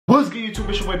good, YouTube?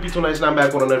 It's your boy P299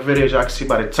 back with another video. As y'all can see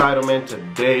by the title, man.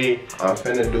 Today I'm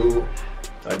finna do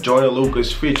a Joyner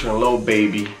Lucas featuring Lil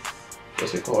Baby.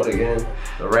 What's it called again?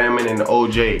 The Ramen and the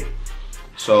OJ.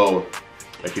 So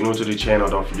if you're new to the channel,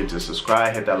 don't forget to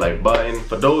subscribe, hit that like button.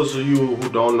 For those of you who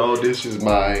don't know, this is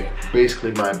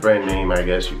basically my brand name, I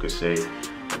guess you could say.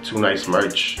 Too Nice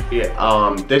merch.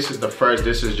 Yeah, this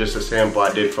is just a sample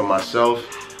I did for myself.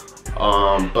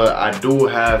 But I do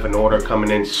have an order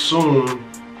coming in soon.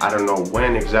 I don't know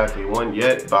when exactly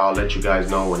yet, but I'll let you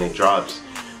guys know when it drops.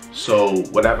 So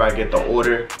whenever I get the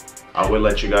order, I will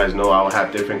let you guys know. I will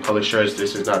have different color shirts.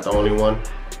 This is not the only one.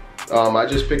 I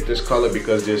just picked this color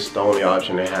because this is the only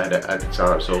option they had at the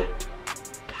time.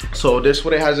 So this is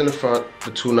what it has in the front,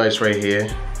 the Too Nice right here.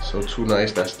 So Too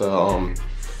Nice, that's the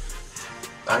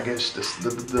I guess the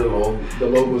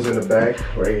logo's in the back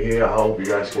right here. I hope you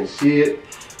guys can see it.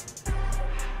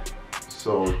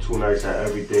 So Too Nice at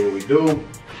everything we do.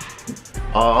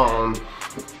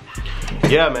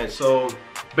 Yeah, man. So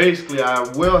basically, I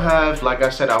will have, like I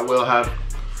said, I will have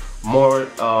more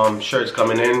shirts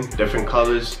coming in, different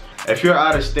colors. If you're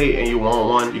out of state and you want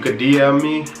one, you could DM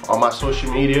me on my social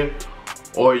media,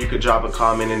 or you could drop a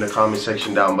comment in the comment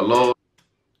section down below.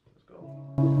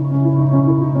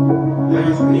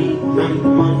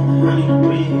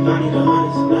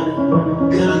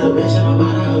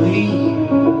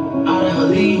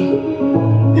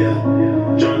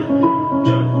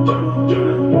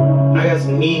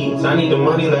 I need the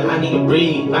money like I need to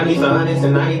breathe. I need some honest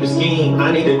and I need to scheme.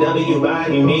 I need the W by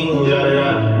any means. Got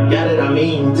it, I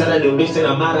mean. Tell that little bitch that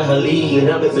I'm out of her league.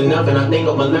 Enough is enough and I think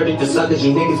I'm allergic to suckers.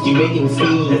 You niggas keep making me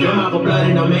scheme. If I'm out for blood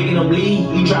and I'm making them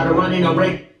bleed, you try to run and I'm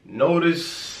break.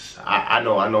 Notice, I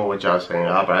know what y'all saying.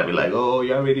 I'll probably be like, oh,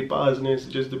 y'all already pausing this.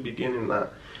 It's just the beginning now.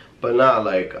 But nah,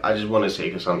 like, I just want to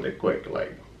say something quick.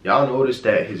 Like, y'all notice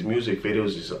that his music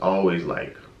videos is always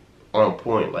like on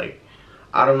point. Like,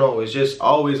 I don't know, it's just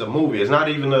always a movie. It's not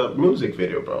even a music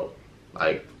video, bro.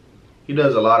 Like, he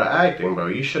does a lot of acting, bro.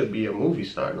 You should be a movie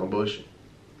star, no bullshit.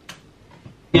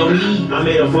 I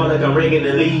made a fall like I'm ringing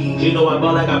the league. You know I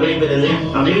ball like I blame in the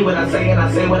league. I mean what I say and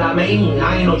I say what I mean.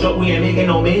 I ain't no joke, we ain't making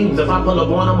no memes. If I pull up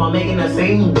on them, I'm making a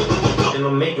scene. And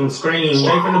I'm making them scream.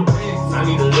 Straight from the bricks, I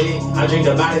need a lid. I drink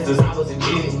the body since I was a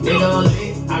kid. Nigga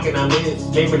lit, how can I miss?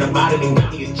 Came from the bottom and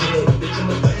got me a chill. Bitch, I'm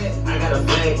a bad, I got a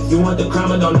flex. You want the crime,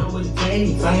 but don't know what it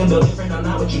takes. I am built different, I'm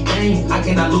not what you think. I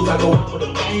cannot lose, I go out with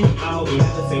a bang. I hope you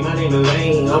never say my name in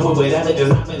vain. I'm with whatever,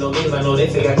 just not no games. I know they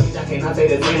say I teach, I cannot say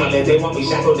the same. I bet they want me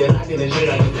shackled, they're locked in the shit.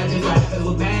 Like that's just what happens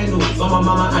with bad news. So my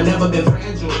mama, I never been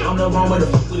fragile. I'm the wrong with the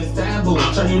fuck with this taboo.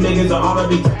 Turn you niggas to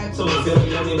R&B tattoos. Feel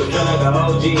me, I need to feel like an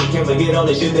OG. Can't forget all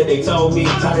the shit that they told me.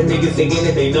 Tired of niggas thinking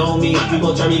that they know me. You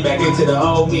gon' turn me back into the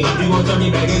old me. You gon' turn me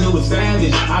back into a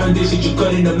savage. I done did shit you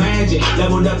couldn't imagine.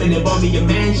 Leveled up and it bought me a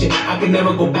mansion. I can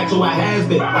never go back to what has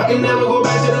been. I can never go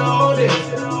back to the old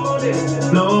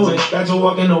days. No way. Back to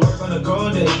walking to work on the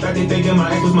cold days. Back to thinking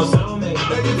my ex was my soulmate.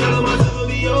 Back to telling myself we'll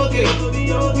be okay.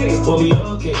 We'll be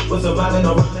okay. We're surviving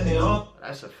the ramen and all.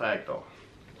 That's a fact though.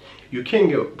 You can't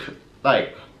get,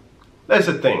 like, that's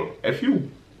the thing. If you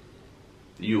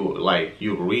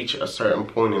reach a certain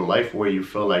point in life where you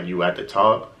feel like you at the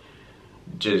top,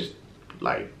 just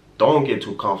like don't get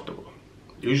too comfortable.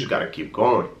 You just gotta keep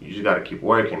going. You just gotta keep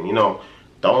working. You know,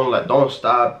 don't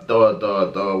stop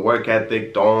the work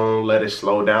ethic. Don't let it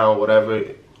slow down. Whatever.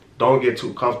 Don't get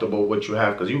too comfortable with what you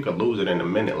have, because you could lose it in a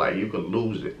minute. Like, you could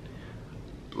lose it.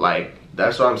 Like,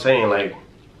 that's what I'm saying. Like,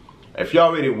 if you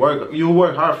already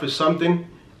work hard for something,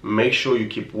 make sure you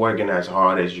keep working as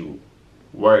hard as you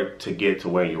work to get to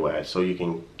where you at, so you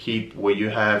can keep what you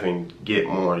have and get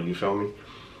more. You feel me?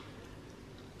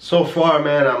 So far,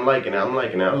 man, I'm liking it. I'm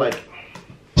liking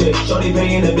it. Shorty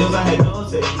paying the bills, I had no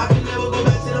say. I can never go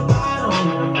back to the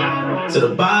bottom. To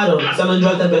the bottom. Selling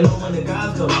drugs that been known when the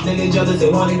cops come. Niggas jealous, they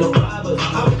wanted no robbers.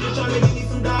 I was just trying to give me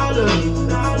some dollars.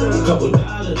 A couple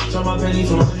dollars. Turn my pennies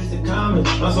from hundreds to common.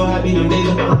 I'm so happy them days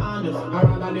are behind us. I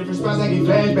ride by different spots, I get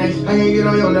flashbacks. I can't get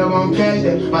on your level, I'm past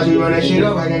that. Watch me run that shit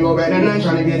up, I can't go back to nothing.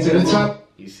 Trying to get to the top.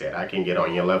 He said, I can get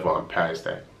on your level, I'm past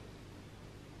that.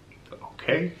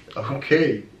 Okay.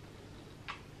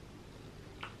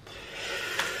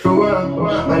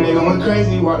 My nigga went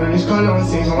crazy, walked in this corner and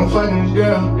seen someone fucking this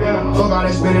girl. Fuck all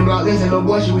that spinning block, this little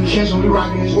boy shit we catch when we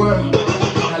rockin' this world.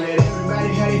 I let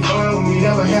everybody have their fun with me,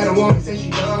 never had a woman say she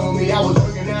done with me. I was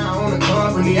working out on the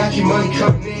company, I keep money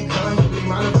coming in constantly.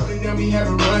 My little brother them be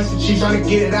having runs, so she tryna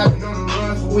get it out, been on the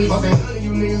run for weeks. Okay, none of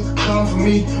you niggas come for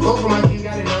me, both of my kids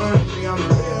got it done. I'm the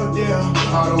real deal,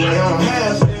 all the way on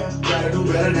half step. Gotta do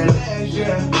better than last year,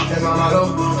 that's my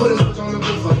motto. Put a switch on the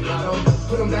book for the motto.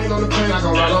 Put them things on the plane like a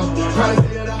rollo. Probably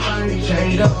say that I finally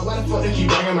changed up. Why the fuck they keep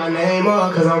bringing my name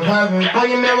up? Cause I'm poppin'. I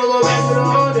can never go back to the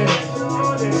old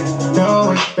days.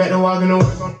 No, back to walking to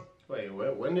work on. Wait,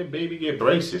 when did baby get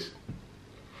braces?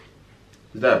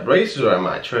 Is that braces or am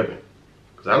I tripping?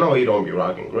 Cause I know he don't be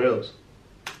rocking grills.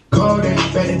 Cold days,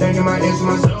 back to thinking my ex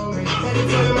my soulmate. Back to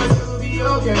telling myself we'll be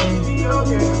okay.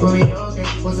 We'll be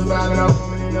okay. Was surviving our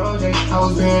woman in OJ. I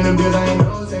was paying the bills, I ain't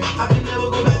no say. I can never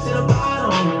go back to the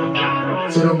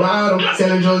bottom. To the bottom.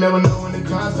 Selling drugs, never know when the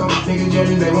cops come. Niggas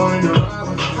judges, they wanted to rob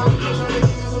us. I was just trying to give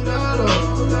me some dollars.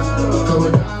 Couple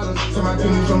dollars. Turn my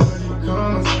pennies from money to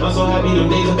commas. I'm so happy them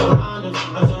days are behind us.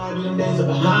 I'm so happy them days are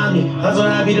behind me. I'm so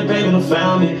happy the paper done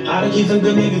found me. I done keep some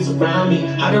good niggas around me.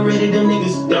 I done rated them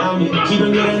niggas down me.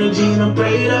 Keeping good energy and I'm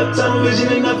prayed up. Tunnel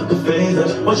vision ain't nothing can phase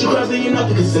us. Once you cross it, you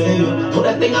nothing can save you. Pull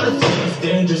that thing out of the it's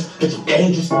dangerous. It's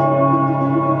dangerous. Yo,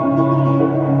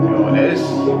 this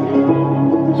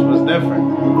was different.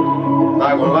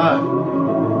 Not gonna lie.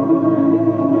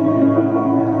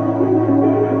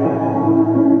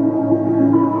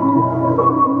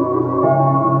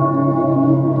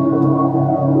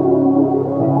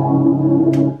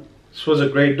 This was a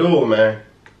great duo, man.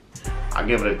 I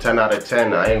give it a 10 out of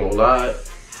 10. I ain't gonna lie.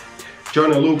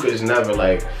 Joyner Lucas never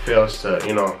like fails to,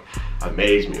 you know,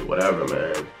 amaze me, whatever,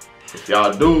 man. If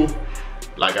y'all do,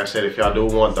 like I said, if y'all do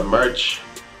want the merch,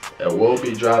 it will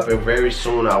be dropping very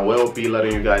soon. I will be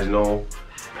letting you guys know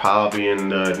probably in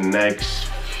the next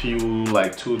few,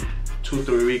 like two,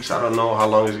 3 weeks. I don't know how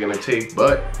long it's gonna take,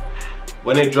 but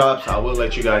when it drops, I will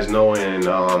let you guys know. And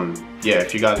yeah,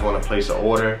 if you guys want to place an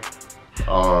order,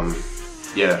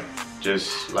 yeah,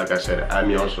 just like I said, add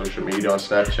me on social media on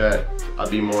Snapchat. I'll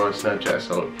be more on Snapchat,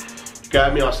 so if you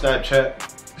got me on Snapchat,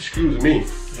 excuse me,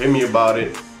 hit me about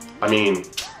it. I mean,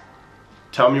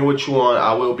 tell me what you want.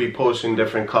 I will be posting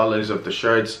different colors of the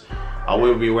shirts. I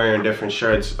will be wearing different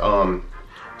shirts.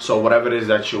 So whatever it is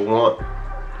that you want,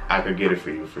 I could get it for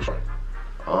you for sure.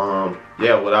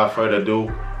 Yeah, without further ado,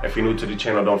 if you're new to the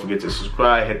channel, don't forget to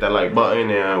subscribe, hit that like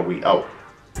button, and we out.